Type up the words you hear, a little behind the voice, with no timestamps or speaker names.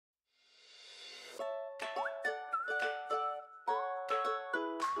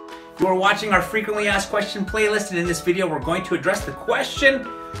You are watching our frequently asked question playlist, and in this video we're going to address the question,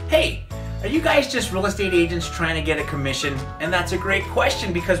 hey, are you guys just real estate agents trying to get a commission? And that's a great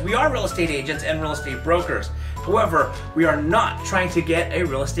question because we are real estate agents and real estate brokers. However, we are not trying to get a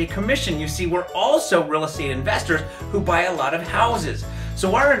real estate commission. You see, we're also real estate investors who buy a lot of houses.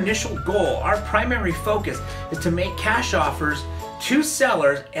 So our initial goal, our primary focus is to make cash offers to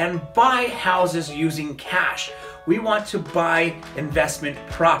sellers and buy houses using cash. We want to buy investment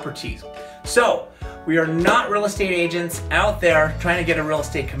properties. So we are not real estate agents out there trying to get a real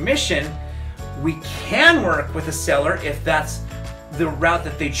estate commission. We can work with a seller if that's the route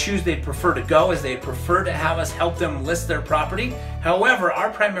that they choose they'd prefer to go, is they'd prefer to have us help them list their property. However,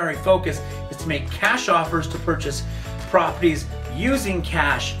 our primary focus is to make cash offers to purchase properties using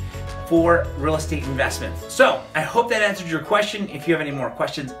cash for real estate investments. So I hope that answered your question. If you have any more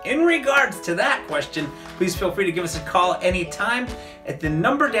questions in regards to that question, please feel free to give us a call anytime at the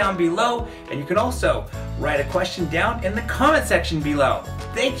number down below, and you can also write a question down in the comment section below.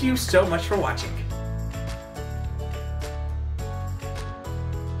 Thank you so much for watching.